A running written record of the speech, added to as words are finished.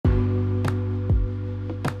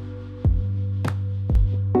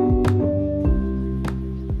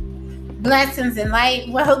Blessings and light.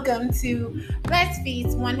 Welcome to Let's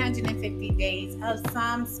Feast 150 Days of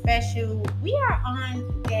Psalm Special. We are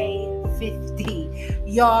on day 50.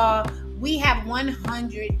 Y'all, we have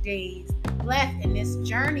 100 days left in this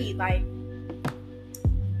journey. Like,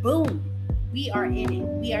 boom. We are in it.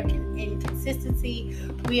 We are in consistency.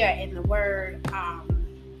 We are in the word.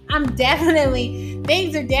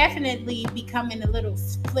 Things are definitely becoming a little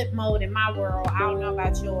flip mode in my world. I don't know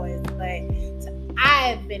about yours, but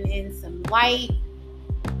I've been in some light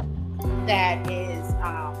that is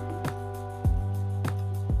power.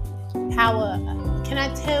 Can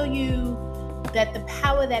I tell you that the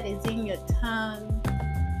power that is in your tongue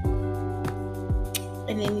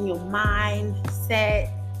and in your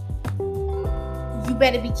mindset, you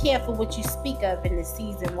better be careful what you speak of in the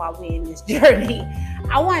season while we're in this journey.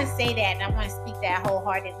 I want to say that, and I want to speak that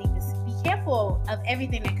wholeheartedly. Be careful of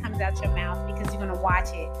everything that comes out your mouth, because you're going to watch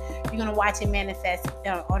it. You're going to watch it manifest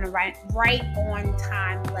on a right on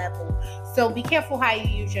time level. So be careful how you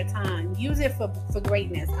use your tongue. Use it for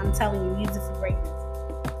greatness. I'm telling you, use it for greatness.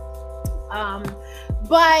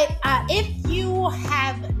 But if you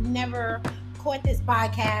have never caught this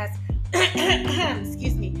podcast,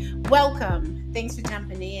 excuse me, welcome. Thanks for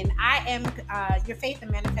jumping in. I am your faith and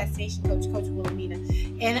manifestation coach, Coach Wilhelmina,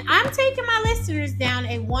 and I'm taking my listeners down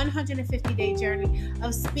a 150-day journey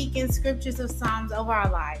of speaking scriptures of Psalms over our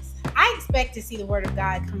lives. I expect to see the word of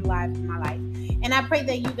God come alive in my life, and I pray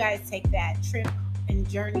that you guys take that trip and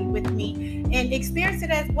journey with me and experience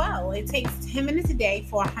it as well. It takes 10 minutes a day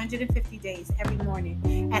for 150 days every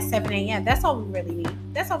morning at 7 a.m. That's all we really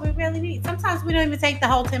need. Sometimes we don't even take the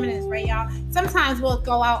whole 10 minutes, right, y'all? Sometimes we'll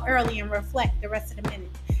go out early and reflect the rest of the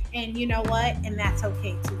minutes. And you know what? And that's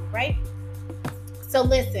okay too, right? So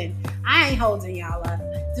listen, I ain't holding y'all up.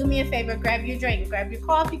 Do me a favor, grab your drink, grab your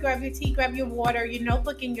coffee, grab your tea, grab your water, your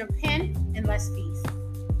notebook, and your pen, and let's feast.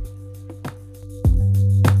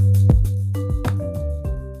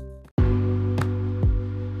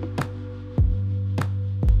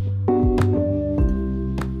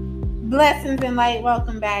 Blessings and light.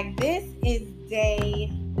 Welcome back. This is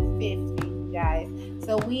day 50, guys.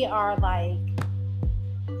 So we're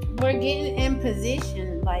getting in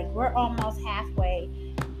position. Like, we're almost halfway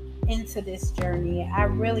into this journey. I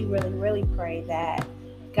really, really, really pray that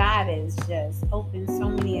God has just opened so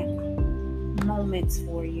many moments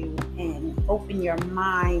for you and open your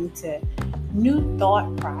mind to new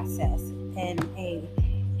thought process and a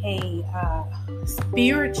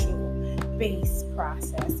spiritual based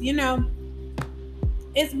process. You know,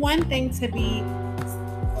 it's one thing to be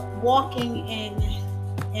walking and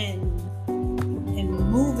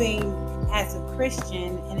moving as a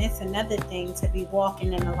Christian, and it's another thing to be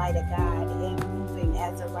walking in the light of God and moving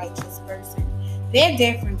as a righteous person. They're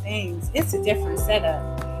different things. It's a different setup.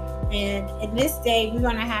 And in this day, we're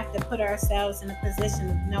going to have to put ourselves in a position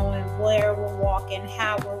of knowing where we're walking,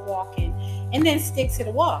 how we're walking, and then stick to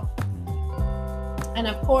the walk. And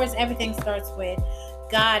of course, everything starts with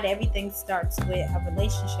God. Everything starts with a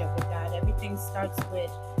relationship with God. Everything starts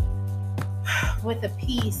with a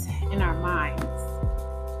peace in our minds.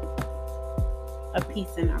 A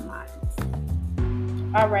peace in our minds.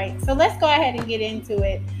 All right, so let's go ahead and get into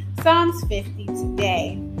it. Psalms 50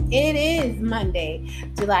 today. It is Monday,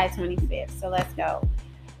 July 25th. So let's go.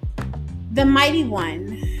 The mighty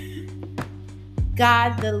one,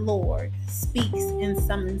 God the Lord, speaks and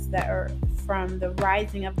summons the earth. From the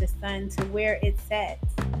rising of the sun to where it sets,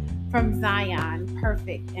 from Zion,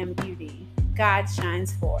 perfect in beauty, God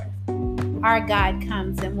shines forth. Our God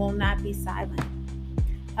comes and will not be silent.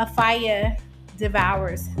 A fire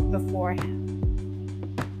devours before him,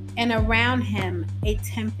 and around him a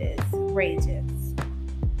tempest rages.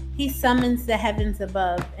 He summons the heavens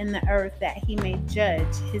above and the earth that he may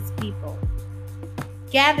judge his people.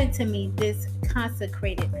 Gather to me this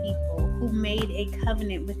consecrated people who made a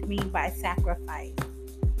covenant with me by sacrifice.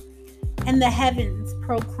 And the heavens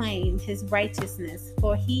proclaim his righteousness,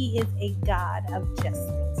 for he is a God of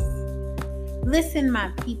justice. Listen, my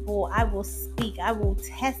people, I will speak. I will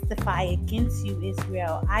testify against you,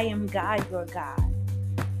 Israel. I am God, your God.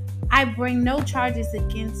 I bring no charges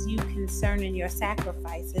against you concerning your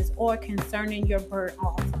sacrifices or concerning your burnt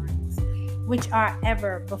offerings, which are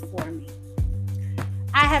ever before me.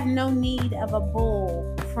 I have no need of a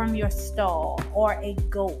bull from your stall or a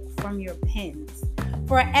goat from your pens,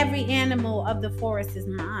 for every animal of the forest is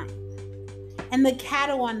mine, and the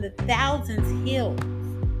cattle on the thousands hills.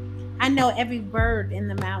 I know every bird in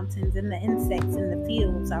the mountains and the insects in the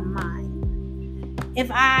fields are mine.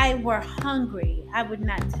 If I were hungry, I would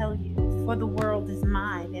not tell you, for the world is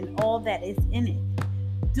mine and all that is in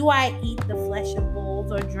it. Do I eat the flesh of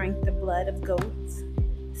bulls or drink the blood of goats?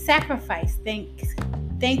 Sacrifice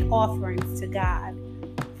thank offerings to God.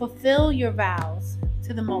 Fulfill your vows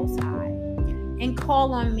to the Most High, and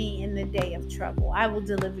call on me in the day of trouble. I will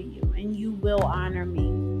deliver you, and you will honor me.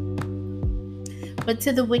 But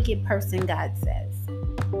to the wicked person, God says,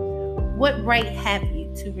 what right have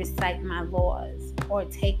you to recite my laws or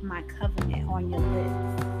take my covenant on your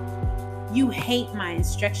lips? You hate my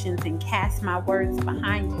instructions and cast my words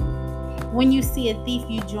behind you. When you see a thief,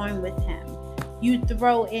 you join with him. You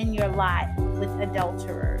throw in your lot with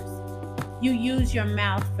adulterers. You use your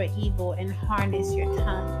mouth for evil and harness your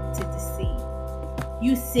tongue to deceive.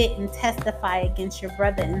 You sit and testify against your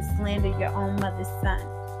brother and slander your own mother's son.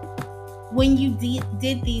 When you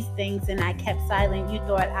did these things and I kept silent, you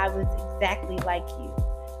thought I was exactly like you.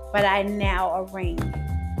 But I now arraign you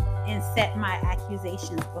and set my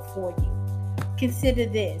accusations before you. Consider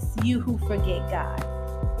this, you who forget God,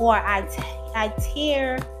 or I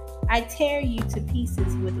tear you to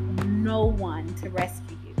pieces with no one to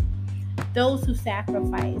rescue you. Those who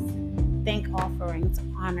sacrifice thank offerings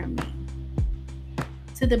honor me.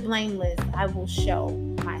 To the blameless, I will show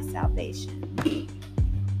my salvation.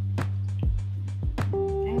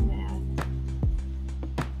 Amen.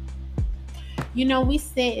 You know, we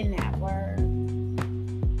sit in that word.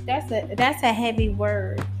 That's a heavy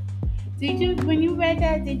word. When you read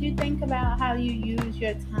that, did you think about how you use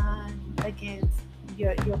your tongue against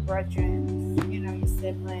your brethren, your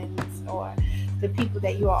siblings, or the people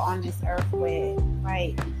that you are on this earth with,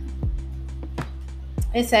 right?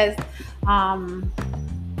 It says,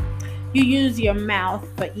 you use your mouth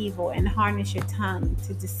for evil and harness your tongue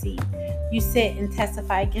to deceive. You sit and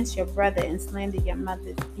testify against your brother and slander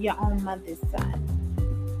your own mother's son.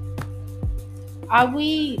 Are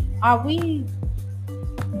we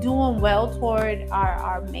doing well toward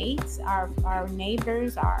our mates, our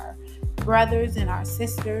neighbors, our brothers and our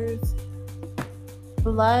sisters,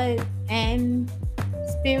 blood and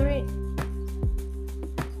spirit?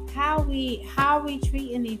 How are we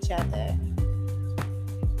treating each other?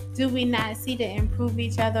 Do we not see to improve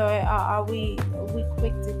each other, or are we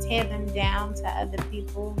quick to tear them down to other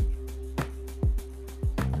people?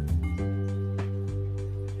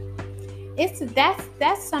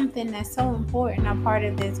 That's something that's so important, a part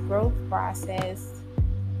of this growth process.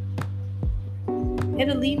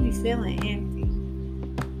 It'll leave you feeling empty.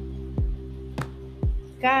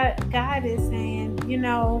 God is saying,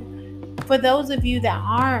 for those of you that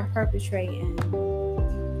aren't perpetrating,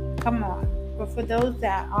 come on. But for those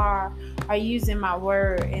that are using my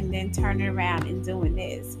word and then turning around and doing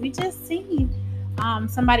this, we just seen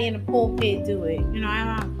somebody in the pulpit do it.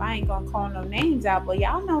 I ain't gonna call no names out, but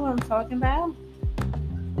y'all know what I'm talking about.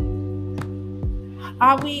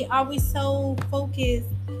 Are we so focused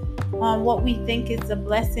on what we think is a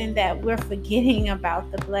blessing that we're forgetting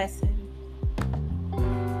about the blessing?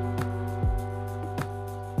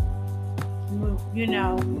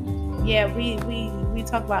 We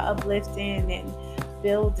talk about uplifting and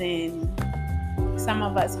building. Some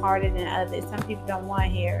of us harder than others. Some people don't want to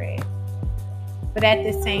hear it. But at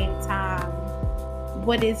the same time,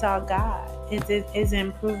 what is our God? Is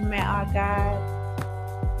improvement our God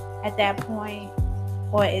at that point?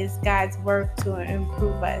 Or is God's work to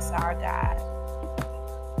improve us our God?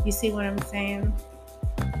 You see what I'm saying?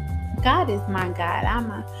 God is my God.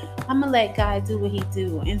 I'm gonna let God do what he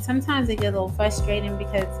do. And sometimes it gets a little frustrating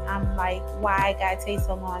because I'm like, why God take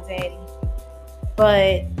so long, Daddy?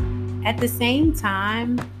 But at the same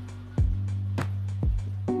time,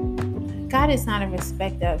 God is not a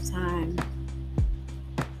respecter of time.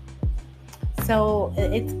 So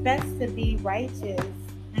it's best to be righteous,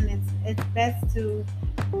 and it's best to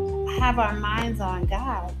have our minds on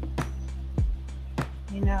God.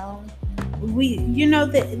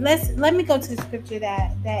 Let me go to the scripture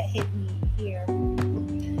that hit me here.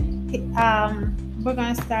 We're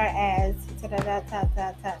gonna start as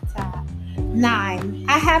 9.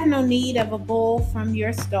 I have no need of a bull from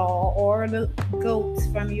your stall or the goats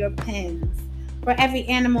from your pens, for every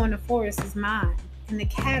animal in the forest is mine, and the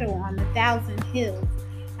cattle on 1,000 hills.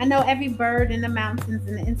 I know every bird in the mountains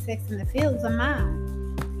and the insects in the fields are mine.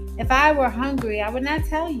 If I were hungry, I would not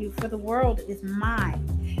tell you, for the world is mine,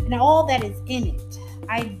 and all that is in it.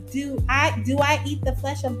 Do I eat the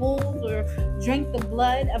flesh of bulls or drink the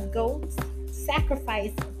blood of goats?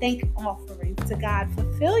 Sacrifice thank offerings to God.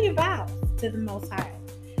 Fulfill your vows to the Most High,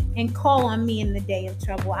 and call on me in the day of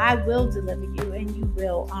trouble. I will deliver you, and you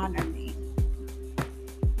will honor me.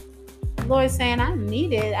 The Lord is saying, I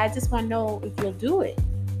need it. I just want to know if you'll do it.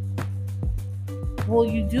 Will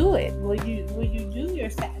you do it? Will you do your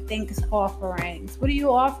thanks offerings? What are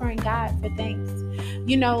you offering God for thanks?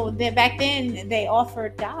 That back then they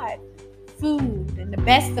offered God food and the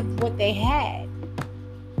best of what they had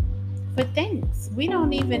for things. We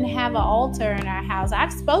don't even have an altar in our house.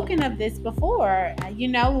 I've spoken of this before,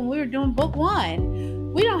 when we were doing book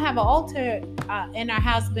 1. We don't have an altar in our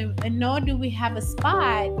house, and nor do we have a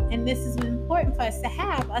spot, and this is important for us to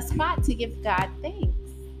have a spot to give God thanks.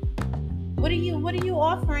 What are you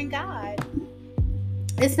offering God?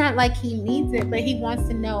 It's not like he needs it, but he wants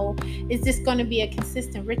to know, is this going to be a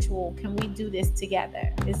consistent ritual? Can we do this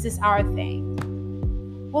together? Is this our thing?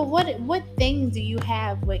 Well, what thing do you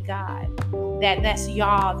have with God that's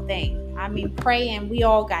y'all thing? I mean, praying, we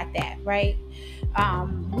all got that, right?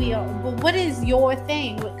 But what is your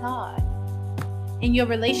thing with God in your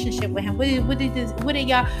relationship with him?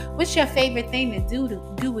 What's your favorite thing to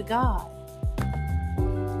do with God?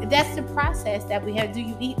 That's the process that we have. Do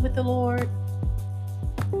you eat with the Lord?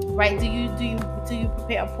 Right? Do you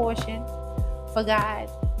prepare a portion for God?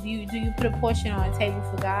 Do you put a portion on the table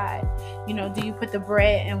for God? Do you put the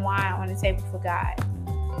bread and wine on the table for God?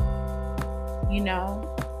 Do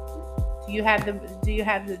you have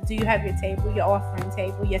your table, your offering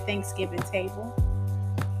table, your Thanksgiving table?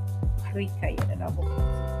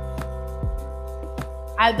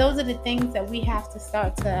 Those are the things that we have to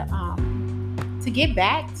start to get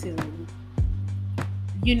back to.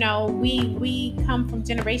 We come from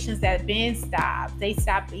generations that have been stopped. They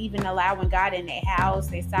stopped even allowing God in their house.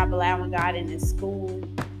 They stopped allowing God in their school.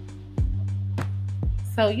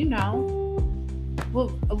 So,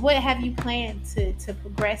 what have you planned to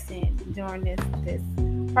progress in during this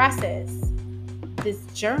process, this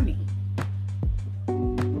journey?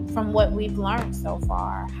 From what we've learned so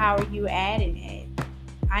far, how are you adding it?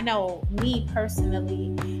 I know me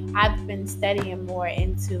personally, I've been studying more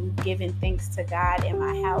into giving thanks to God in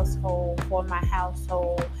my household, for my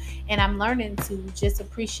household, and I'm learning to just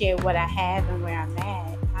appreciate what I have and where I'm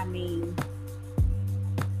at. I mean,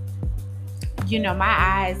 my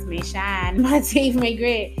eyes may shine, my teeth may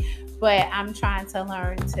grit, but I'm trying to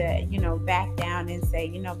learn to, back down and say,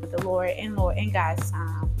 but the Lord in God's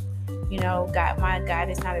time, my God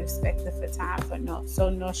is not expected for time so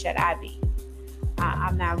nor should I be.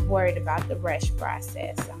 I'm not worried about the rush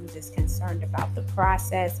process. I'm just concerned about the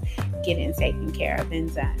process getting taken care of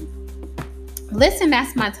and done. Listen,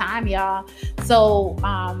 that's my time, y'all. So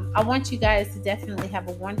I want you guys to definitely have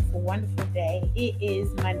a wonderful, wonderful day. It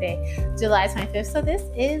is Monday, July 25th. So this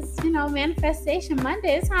is, Manifestation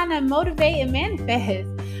Monday. It's time to motivate and manifest.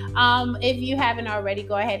 If you haven't already,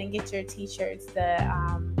 go ahead and get your t-shirts, the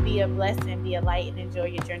Be a Blessing, Be a Light, and Enjoy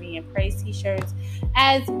Your Journey and Praise t-shirts,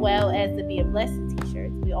 as well as the Be a Blessing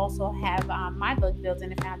t-shirts. We also have my book, Building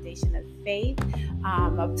the Foundation of Faith.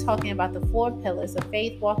 I'm talking about the 4 pillars of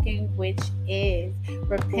faith walking, which is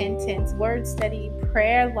repentance, word study,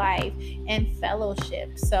 prayer life, and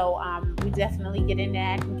fellowship. So we definitely get in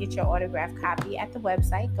that and get your autographed copy at the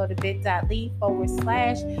website. Go to bit.ly/coach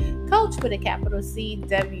with a capital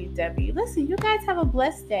CWW. Listen, you guys have a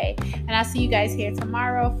blessed day, and I'll see you guys here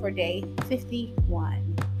tomorrow for day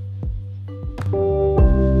 51.